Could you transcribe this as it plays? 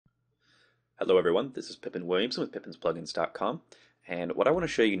Hello everyone, this is Pippin Williamson with pippinsplugins.com, and what I want to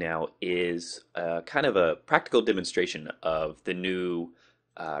show you now is kind of a practical demonstration of the new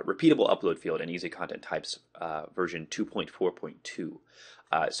repeatable upload field in Easy Content Types version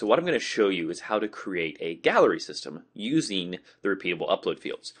 2.4.2. So what I'm going to show you is how to create a gallery system using the repeatable upload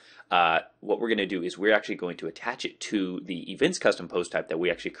fields. What we're going to do is we're actually going to attach it to the events custom post type that we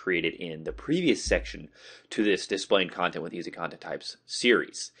actually created in the previous section to this displaying content with Easy Content Types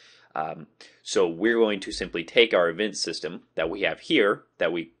series. So we're going to simply take our event system that we have here,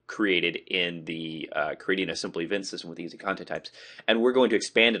 that we created in the creating a simple event system with Easy Content Types, and we're going to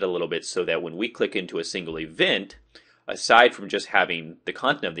expand it a little bit so that when we click into a single event, aside from just having the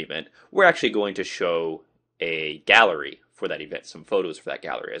content of the event, we're actually going to show a gallery for that event, some photos for that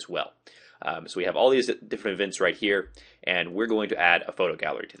gallery as well. So we have all these different events right here, and we're going to add a photo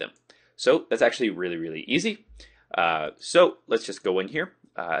gallery to them. So that's actually really easy. So let's just go in here.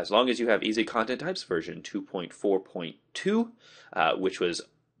 As long as you have Easy Content Types version 2.4.2, which was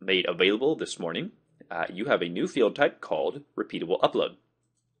made available this morning, you have a new field type called Repeatable Upload.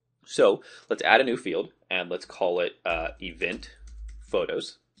 So let's add a new field, and let's call it Event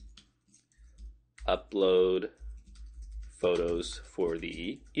Photos. Upload photos for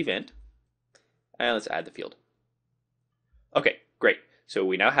the event, and let's add the field. Okay, great. So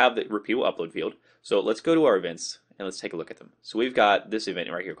we now have the Repeatable Upload field. So let's go to our events and let's take a look at them. So we've got this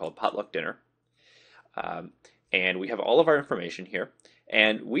event right here called Potluck Dinner. And we have all of our information here.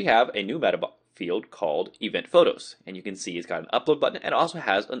 And we have a new meta field called Event Photos. And you can see it's got an upload button and it also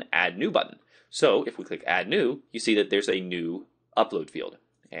has an Add New button. So if we click Add New, you see that there's a new upload field.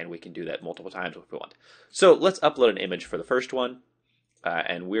 And we can do that multiple times if we want. So let's upload an image for the first one.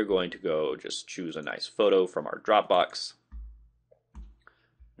 And we're going to go just choose a nice photo from our Dropbox.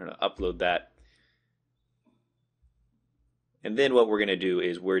 I'm going to upload that. And then what we're going to do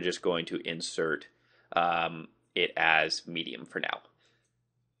is we're just going to insert it as medium for now.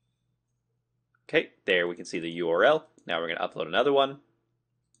 Okay, there we can see the URL. Now we're going to upload another one.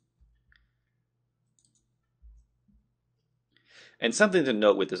 And something to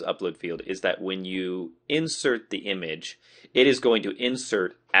note with this upload field is that when you insert the image, it is going to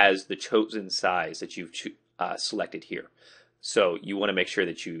insert as the chosen size that you've selected here. So you want to make sure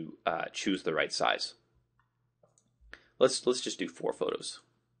that you choose the right size. Let's just do 4 photos.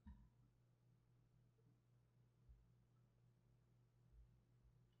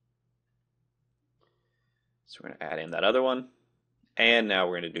 So we're going to add in that other one, and now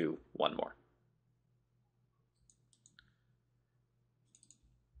we're going to do one more.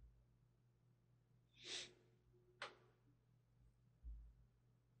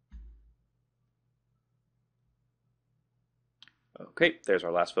 Okay, there's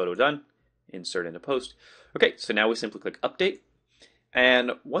our last photo done. Insert into post. Okay, so now we simply click update.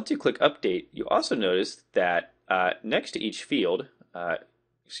 And once you click update, you also notice that next to each field,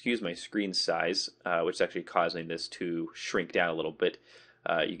 excuse my screen size, which is actually causing this to shrink down a little bit.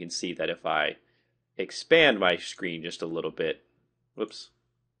 You can see that if I expand my screen just a little bit, whoops,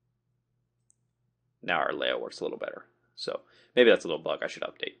 now our layout works a little better. So maybe that's a little bug I should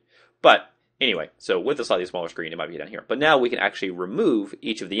update. But anyway, so with a slightly smaller screen, it might be down here. But now we can actually remove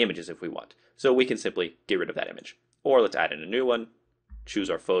each of the images if we want. So we can simply get rid of that image. Or let's add in a new one, choose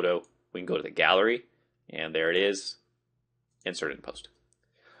our photo. We can go to the gallery, and there it is. Insert in post.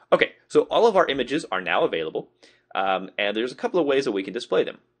 Okay, so all of our images are now available. And there's a couple of ways that we can display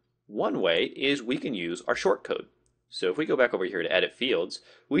them. One way is we can use our shortcode. So if we go back over here to edit fields,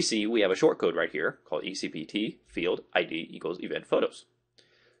 we see we have a shortcode right here called ECPT field ID equals event photos.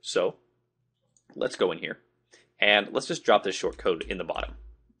 So let's go in here, and let's just drop this shortcode in the bottom.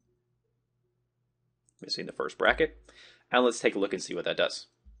 Missing the first bracket. And let's take a look and see what that does.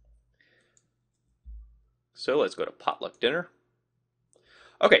 So let's go to Potluck Dinner.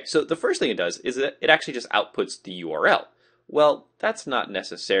 Okay, so the first thing it does is that it actually just outputs the URL. Well, that's not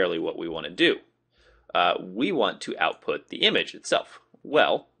necessarily what we want to do. We want to output the image itself.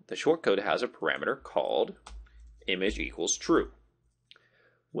 Well, the shortcode has a parameter called image equals true.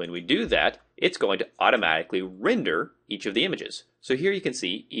 When we do that, it's going to automatically render each of the images. So here you can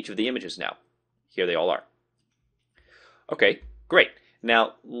see each of the images now. Here they all are. Okay, great.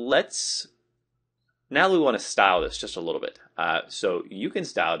 Now we want to style this just a little bit. So you can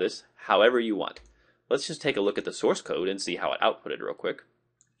style this however you want. Let's just take a look at the source code and see how it outputted real quick.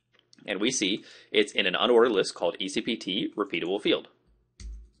 And we see it's in an unordered list called ECPT repeatable field.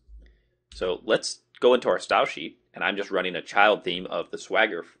 So let's go into our style sheet, and I'm just running a child theme of the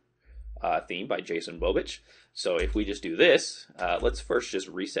Swagger theme by Jason Bobich. So if we just do this, let's first just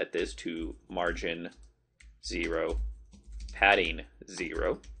reset this to margin 0, padding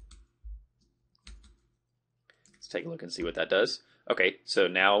 0. take a look and see what that does. Okay, so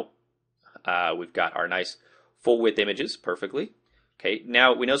now we've got our nice full width images perfectly. Okay,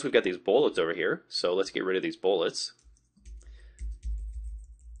 now we notice we've got these bullets over here, so let's get rid of these bullets.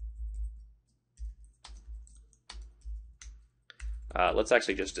 Let's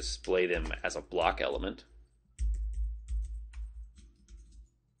actually just display them as a block element.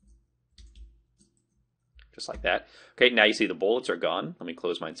 Just like that. Okay, now you see the bullets are gone. Let me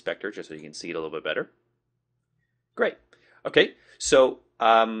close my inspector just so you can see it a little bit better. Great. Okay, so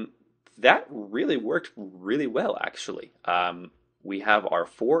that really worked really well, actually. We have our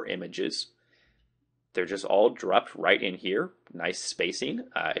 4 images. They're just all dropped right in here. Nice spacing.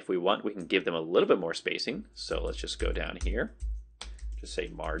 If we want, we can give them a little bit more spacing. So let's just go down here. Just say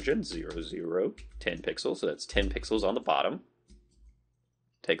margin 0, 0, 10 pixels. So that's 10 pixels on the bottom.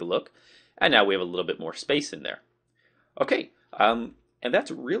 Take a look. And now we have a little bit more space in there. Okay, and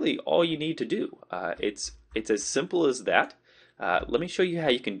that's really all you need to do. It's as simple as that. Let me show you how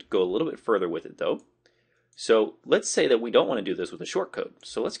you can go a little bit further with it, though. So let's say that we don't want to do this with a shortcode.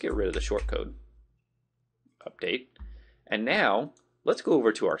 So let's get rid of the shortcode. Update. And now let's go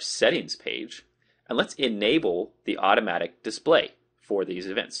over to our settings page and let's enable the automatic display for these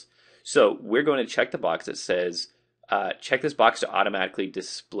events. So we're going to check the box that says check this box to automatically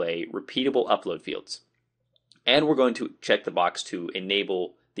display repeatable upload fields. And we're going to check the box to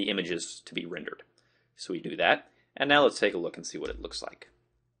enable the images to be rendered. So we do that. And now let's take a look and see what it looks like.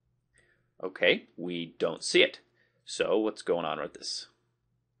 Okay, we don't see it. So what's going on with this?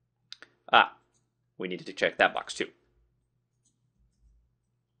 We needed to check that box too.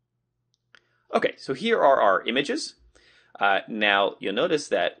 Okay, so here are our images. Now you'll notice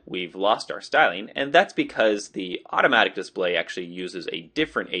that we've lost our styling, and that's because the automatic display actually uses a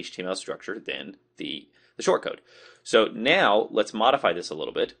different HTML structure than the shortcode. So now let's modify this a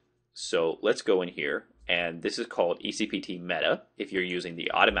little bit. So let's go in here, and this is called ECPT meta if you're using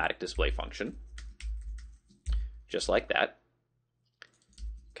the automatic display function. Just like that.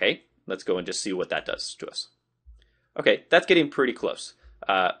 Okay, let's go and just see what that does to us. Okay, that's getting pretty close,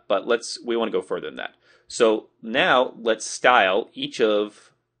 but we want to go further than that. So now let's style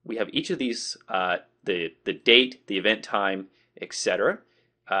we have each of these, the date, the event time, etc.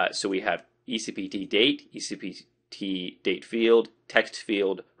 So we have ECPT date, ECPT date field, text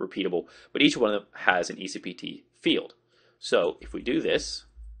field, repeatable, but each one of them has an ECPT field. So if we do this,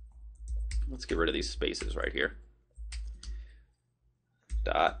 let's get rid of these spaces right here.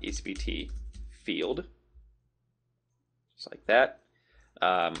 Dot ECPT field, just like that.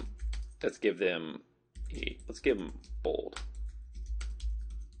 Let's give them bold.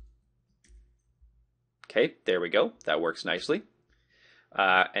 Okay, there we go. That works nicely.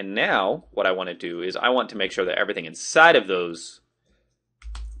 And now what I want to do is I want to make sure that everything inside of those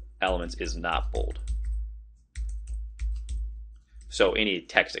elements is not bold. So any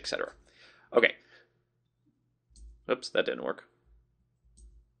text, etc. Okay. Oops, that didn't work.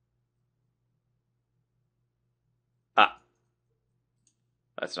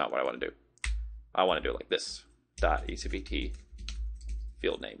 That's not what I want to do. I want to do it like this. Dot ECPT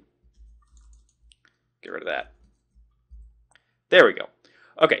field name. Get rid of that. There we go.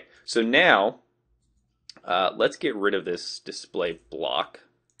 Okay, so now let's get rid of this display block.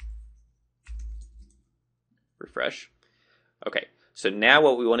 Refresh. Okay, so now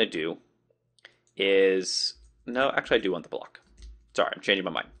what we want to do is, no, actually I do want the block. Sorry, I'm changing my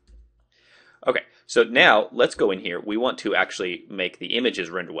mind. Okay, so now let's go in here. We want to actually make the images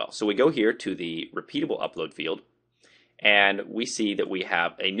render well. So we go here to the repeatable upload field, and we see that we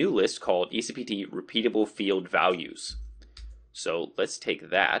have a new list called ECPT repeatable field values. So let's take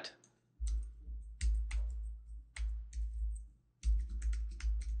that.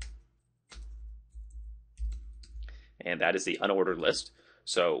 And that is the unordered list.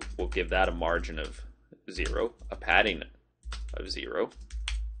 So we'll give that a margin of 0, a padding of 0.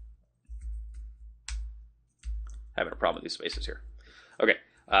 Having a problem with these spaces here. Okay,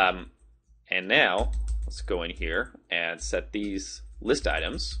 and now let's go in here and set these list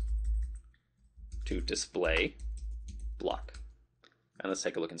items to display block. And let's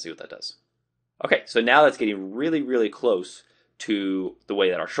take a look and see what that does. Okay, so now that's getting really, really close to the way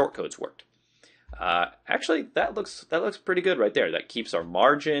that our shortcodes worked. Actually, that looks pretty good right there. That keeps our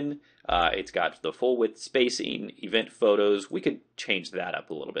margin. It's got the full width spacing, event photos. We could change that up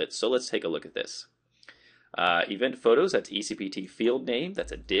a little bit. So let's take a look at this. Event photos, that's ECPT field name,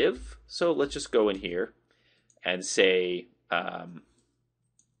 that's a div. So let's just go in here and say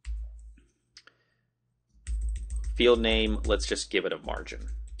field name, let's just give it a margin.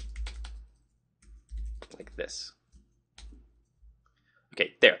 this.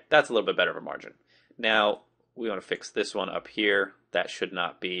 Okay, there, that's a little bit better of a margin. Now, we want to fix this one up here. That should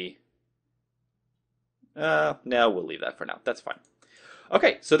not be. No, we'll leave that for now. That's fine.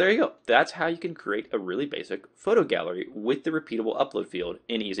 Okay, so there you go. That's how you can create a really basic photo gallery with the repeatable upload field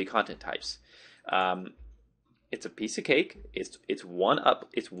in Easy Content Types. It's a piece of cake. It's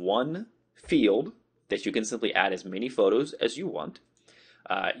one field that you can simply add as many photos as you want.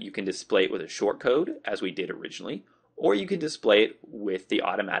 You can display it with a shortcode, as we did originally, or you can display it with the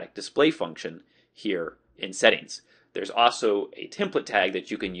automatic display function here in settings. There's also a template tag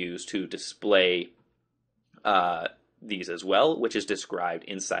that you can use to display these as well, which is described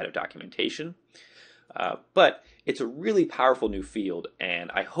inside of documentation. But it's a really powerful new field,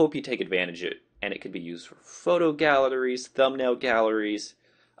 and I hope you take advantage of it. And it can be used for photo galleries, thumbnail galleries,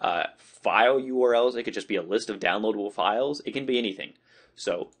 file URLs. It could just be a list of downloadable files. It can be anything.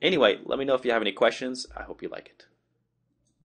 So anyway, let me know if you have any questions. I hope you like it.